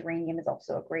 The geranium is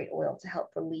also a great oil to help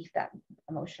relieve that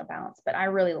emotional balance. But I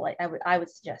really like, I would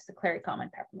suggest the Clary Calm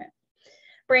and peppermint.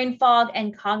 Brain fog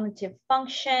and cognitive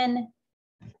function.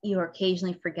 You're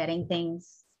occasionally forgetting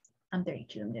things. I'm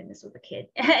 32, I'm doing this with a kid.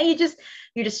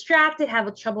 You're distracted,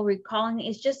 have trouble recalling.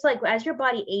 It's just like as your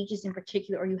body ages in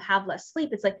particular, or you have less sleep,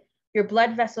 it's like your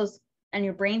blood vessels and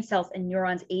your brain cells and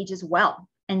neurons age as well.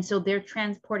 And so they're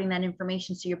transporting that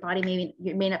information. So your body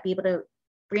may not be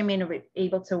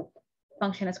able to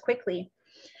function as quickly,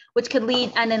 which could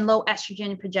lead, and then low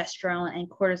estrogen, progesterone, and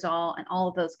cortisol, and all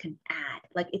of those can add,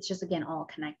 like it's just, again, all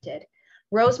connected.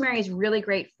 Rosemary is really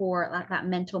great for that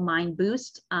mental mind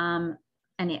boost and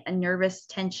nervous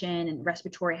tension and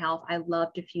respiratory health. I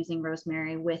love diffusing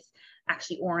rosemary with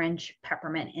actually orange,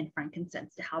 peppermint, and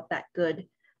frankincense to help that good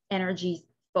energy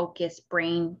focus,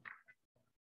 brain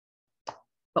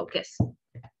focus.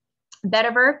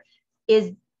 Vetiver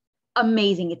is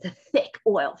amazing. It's a thick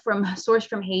oil sourced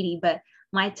from Haiti, but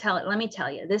let me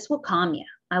tell you, this will calm you.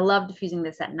 I love diffusing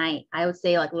this at night. I would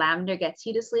say like lavender gets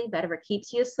you to sleep, vetiver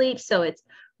keeps you asleep. So it's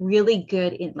really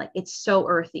good it's so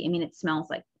earthy. I mean, it smells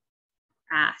like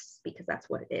ass because that's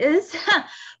what it is,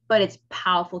 but it's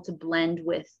powerful to blend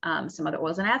with some other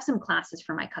oils. And I have some classes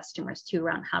for my customers too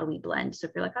around how do we blend. So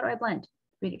if you're like, how do I blend?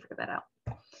 We can figure that out.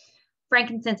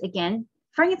 Frankincense, again,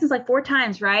 frankincense like 4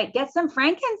 times, right? Get some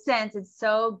frankincense. It's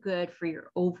so good for your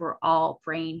overall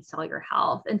brain cellular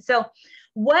health. And so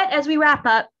as we wrap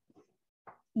up,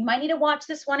 you might need to watch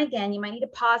this one again. You might need to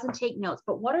pause and take notes,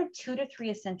 but what are 2 to 3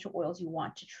 essential oils you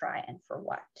want to try and for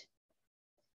what?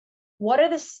 What are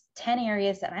the 10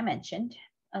 areas that I mentioned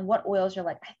and what oils you're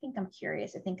like, I think I'm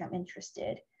curious. I think I'm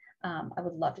interested. I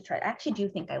would love to try it. I actually do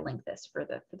think I linked this for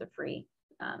the free,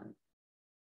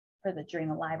 during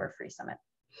the live or free summit.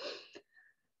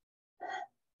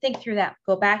 Think through that,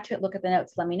 go back to it, look at the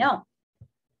notes, let me know.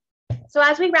 So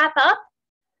as we wrap up,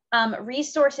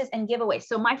 resources and giveaways.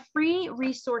 So my free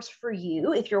resource for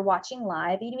you, if you're watching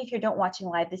live, even if you're not watching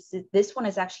live, this one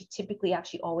is actually typically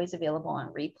always available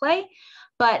on replay,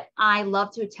 but I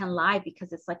love to attend live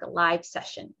because it's like a live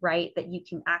session, right? That you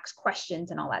can ask questions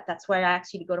and all that. That's why I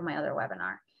asked you to go to my other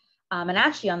webinar. And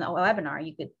actually on the webinar,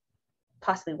 you could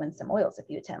possibly win some oils if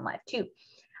you attend live too.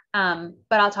 But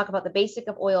I'll talk about the basic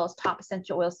of oils, top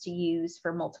essential oils to use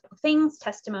for multiple things,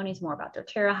 testimonies, more about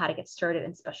doTERRA, how to get started,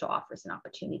 and special offers and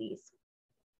opportunities.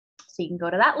 So you can go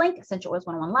to that link, Essential Oils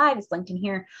 101 Live. It's linked in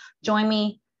here. Join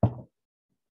me.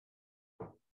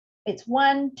 It's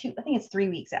 3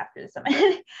 weeks after the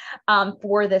summit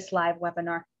for this live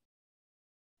webinar.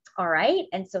 All right.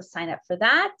 And so sign up for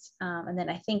that. And then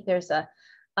I think I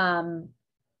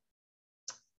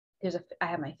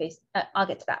have my face. I'll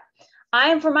get to that.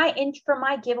 For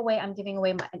my giveaway, I'm giving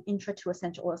away an intro to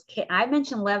essential oils kit. I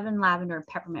mentioned lemon, lavender, and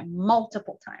peppermint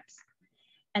multiple times.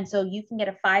 And so you can get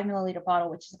a 5 milliliter bottle,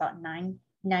 which is about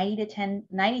 90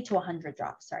 to 100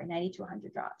 drops. Sorry, 90 to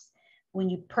 100 drops. when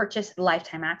you purchase the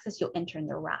lifetime access, you'll enter in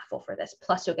the raffle for this.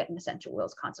 Plus, you'll get an essential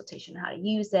oils consultation on how to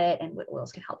use it and what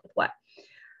oils can help with what.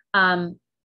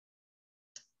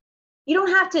 You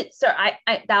don't have to, sir,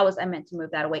 I meant to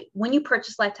move that away. When you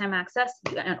purchase lifetime access,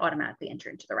 you automatically enter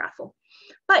into the raffle.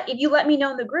 But if you let me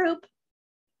know in the group,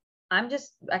 I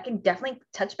can definitely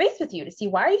touch base with you to see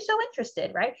why are you so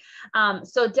interested, right?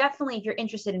 So definitely, if you're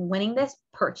interested in winning this,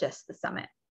 purchase the summit.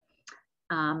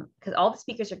 Because all the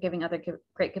speakers are giving other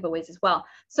great giveaways as well.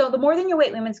 So the More Than Your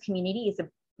Weight Women's community is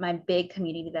my big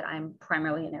community that I'm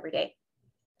primarily in every day.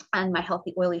 And my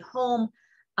Healthy Oily Home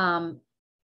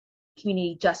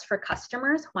community just for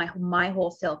customers, my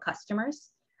wholesale customers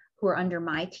who are under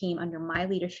my team, under my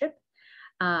leadership.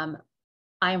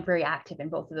 I am very active in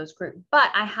both of those groups,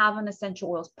 but I have an Essential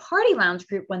Oils Party Lounge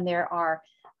group when there are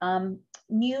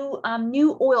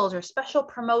new oils or special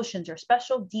promotions or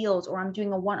special deals, or I'm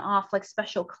doing a one-off like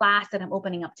special class that I'm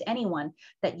opening up to anyone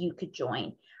that you could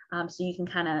join. So you can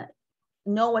kind of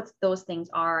know what those things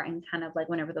are and kind of like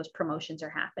whenever those promotions are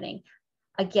happening.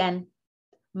 Again,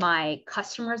 my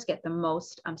customers get the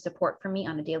most support from me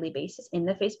on a daily basis in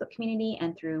the Facebook community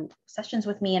and through sessions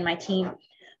with me and my team.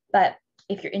 But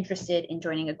if you're interested in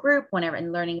joining a group whenever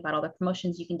and learning about all the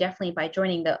promotions, you can definitely, by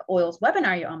joining the oils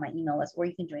webinar, you're on my email list, or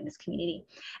you can join this community.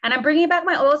 And I'm bringing back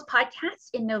my oils podcast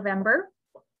in November.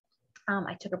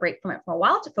 I took a break from it for a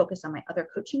while to focus on my other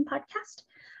coaching podcast,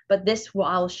 but this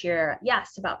I'll share,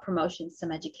 yes, about promotions,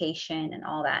 some education and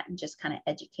all that, and just kind of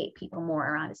educate people more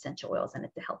around essential oils, and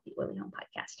it's the Healthy Oily Home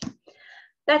podcast.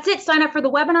 That's it. Sign up for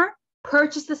the webinar.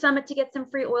 Purchase the summit to get some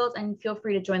free oils, and feel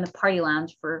free to join the party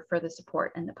lounge for the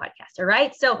support and the podcast. All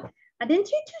right. So I didn't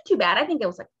do too bad. I think it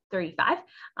was like 35.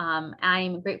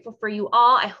 I'm grateful for you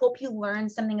all. I hope you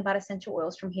learned something about essential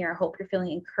oils from here. I hope you're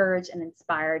feeling encouraged and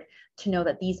inspired to know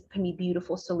that these can be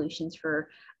beautiful solutions for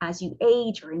as you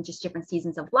age or in just different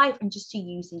seasons of life, and just to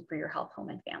using for your health, home,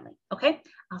 and family. Okay.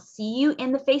 I'll see you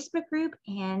in the Facebook group,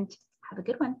 and have a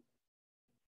good one.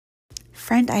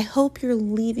 Friend, I hope you're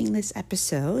leaving this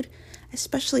episode,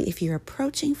 especially if you're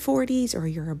approaching 40s or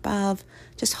you're above,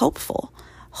 just hopeful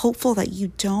that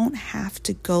you don't have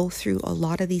to go through a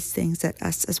lot of these things that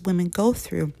us as women go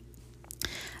through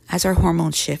as our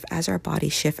hormones shift, as our body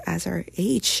shift, as our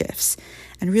age shifts,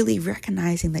 and really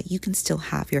recognizing that you can still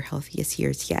have your healthiest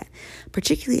years yet,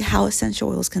 particularly how essential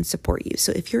oils can support you.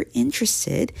 So if you're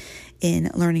interested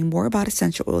in learning more about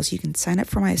essential oils, you can sign up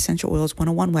for my Essential Oils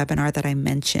 101 webinar that I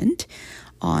mentioned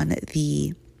on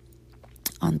the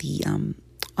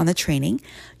training.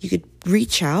 You could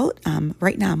reach out.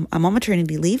 Right now, I'm on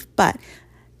maternity leave, but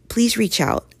please reach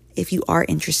out if you are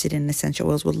interested in essential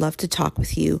oils. Would love to talk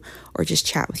with you or just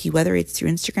chat with you, whether it's through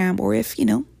Instagram or if,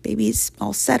 baby's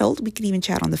all settled, we could even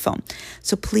chat on the phone.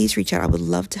 So please reach out. I would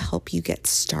love to help you get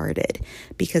started,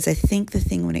 because I think the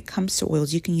thing when it comes to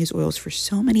oils, you can use oils for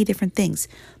so many different things,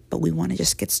 but we want to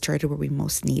just get started where we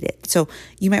most need it. So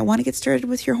you might want to get started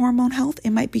with your hormone health.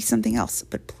 It might be something else,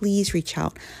 but please reach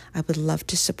out. I would love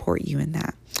to support you in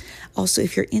that. Also,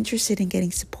 if you're interested in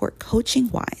getting support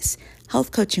coaching-wise,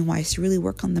 health coaching-wise, to really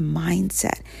work on the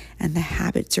mindset and the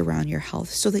habits around your health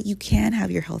so that you can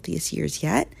have your healthiest years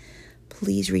yet,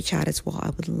 please reach out as well.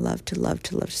 I would love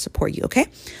to support you, okay?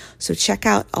 So check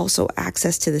out also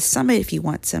access to the summit if you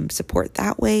want some support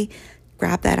that way.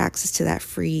 Grab that access to that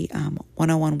free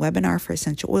 101 webinar for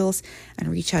essential oils, and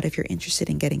reach out if you're interested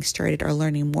in getting started or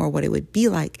learning more what it would be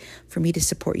like for me to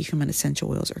support you from an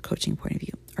essential oils or coaching point of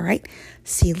view. All right.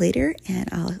 See you later. And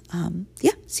I'll,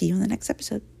 see you in the next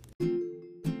episode.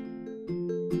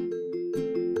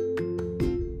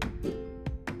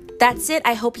 That's it.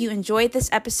 I hope you enjoyed this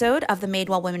episode of the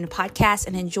Madewell Women podcast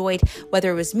and enjoyed whether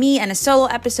it was me and a solo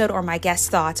episode or my guest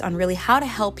thoughts on really how to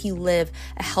help you live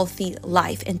a healthy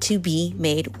life and to be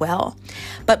made well.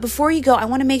 But before you go, I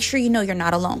want to make sure you know you're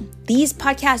not alone. These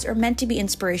podcasts are meant to be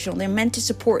inspirational. They're meant to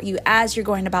support you as you're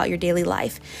going about your daily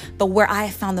life. But where I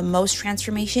have found the most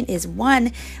transformation is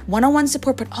one-on-one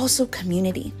support, but also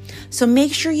community. So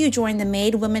make sure you join the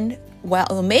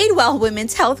Madewell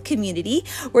Women's Health community,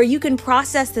 where you can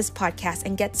process this podcast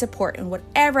and get support in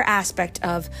whatever aspect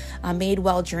of a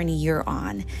Madewell journey you're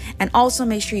on. And also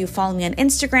make sure you follow me on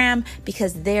Instagram,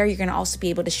 because there you're going to also be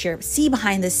able to see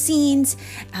behind the scenes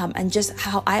and just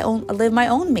how I live my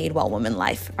own Madewell woman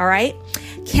life. All right.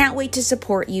 Can't wait to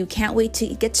support you. Can't wait to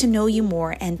get to know you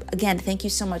more. And again, thank you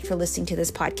so much for listening to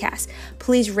this podcast.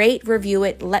 Please rate, review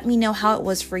it. Let me know how it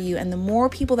was for you. And the more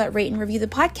people that rate and review the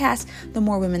podcast, the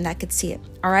more women that could see it.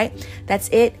 All right. That's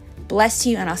it. Bless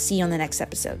you. And I'll see you on the next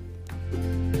episode.